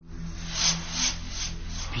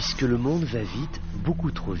Puisque le monde va vite, beaucoup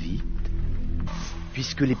trop vite,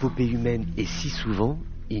 puisque l'épopée humaine est si souvent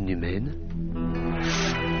inhumaine,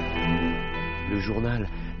 le journal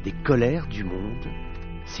des colères du monde,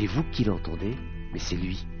 c'est vous qui l'entendez, mais c'est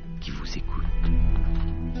lui qui vous écoute.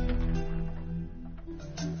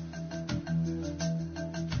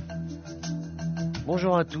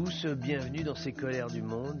 Bonjour à tous, bienvenue dans ces colères du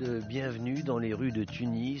monde, bienvenue dans les rues de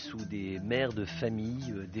Tunis où des mères de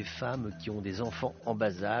famille, des femmes qui ont des enfants en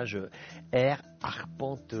bas âge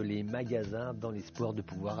arpentent les magasins dans l'espoir de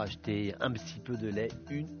pouvoir acheter un petit peu de lait,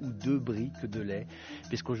 une ou deux briques de lait,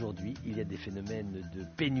 puisqu'aujourd'hui il y a des phénomènes de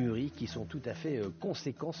pénurie qui sont tout à fait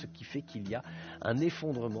conséquents, ce qui fait qu'il y a un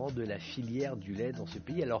effondrement de la filière du lait dans ce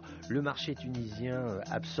pays. Alors le marché tunisien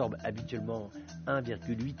absorbe habituellement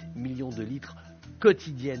 1,8 million de litres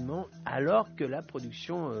quotidiennement, alors que la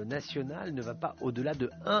production nationale ne va pas au-delà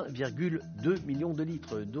de 1,2 million de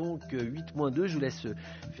litres. Donc 8 moins 2, je vous laisse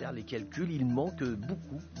faire les calculs, il manque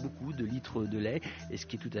beaucoup de litres de lait. Et ce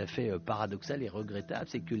qui est tout à fait paradoxal et regrettable,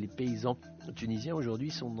 c'est que les paysans tunisiens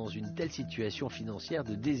aujourd'hui sont dans une telle situation financière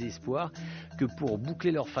de désespoir que pour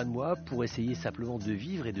boucler leur fin de mois, pour essayer simplement de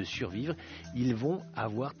vivre et de survivre, ils vont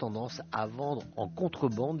avoir tendance à vendre en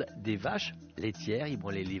contrebande des vaches laitières. Ils vont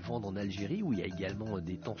aller les vendre en Algérie où il y a également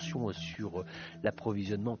des tensions sur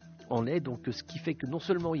l'approvisionnement en lait, donc ce qui fait que non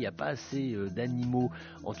seulement il n'y a pas assez d'animaux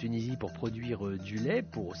en Tunisie pour produire du lait,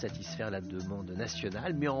 pour satisfaire la demande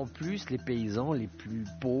nationale, mais en plus les paysans les plus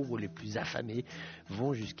pauvres, les plus affamés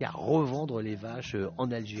vont jusqu'à revendre les vaches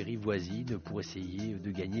en Algérie voisine pour essayer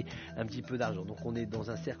de gagner un petit peu d'argent. Donc on est dans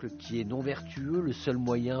un cercle qui est non vertueux. Le seul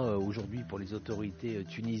moyen aujourd'hui pour les autorités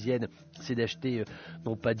tunisiennes, c'est d'acheter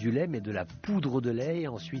non pas du lait mais de la poudre de lait et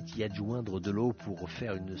ensuite y adjoindre de l'eau pour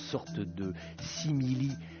faire une sorte de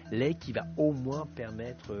simili lait qui va au moins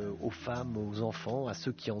permettre aux femmes, aux enfants, à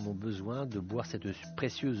ceux qui en ont besoin de boire cette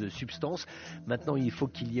précieuse substance. Maintenant, il faut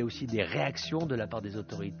qu'il y ait aussi des réactions de la part des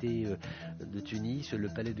autorités de Tunis. Le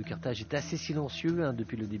palais de Carthage est assez silencieux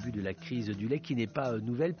depuis le début de la crise du lait, qui n'est pas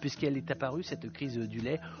nouvelle puisqu'elle est apparue, cette crise du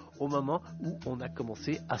lait, au moment où on a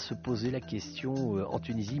commencé à se poser la question en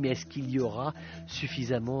Tunisie. Mais est-ce qu'il y aura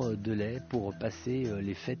suffisamment de lait pour passer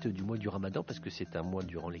les fêtes du mois du Ramadan, parce que c'est un mois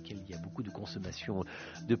durant lequel il y a beaucoup de consommation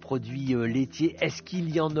de produits laitiers. Est-ce qu'il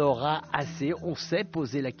y en aura assez? On s'est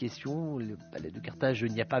posé la question. Le palais de Carthage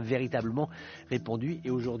n'y a pas véritablement répondu. Et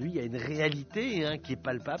aujourd'hui, il y a une réalité qui est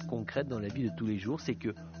palpable, concrète dans la vie de tous les jours. C'est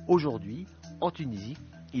que aujourd'hui, en Tunisie,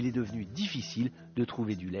 il est devenu difficile de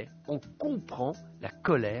trouver du lait. On comprend la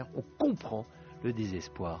colère, on comprend le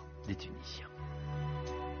désespoir des Tunisiens.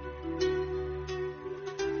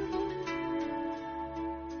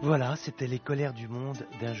 Voilà, c'était les colères du monde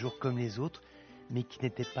d'un jour comme les autres, mais qui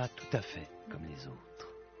n'étaient pas tout à fait comme les autres.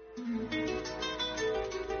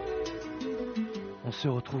 On se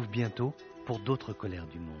retrouve bientôt pour d'autres colères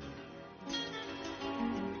du monde.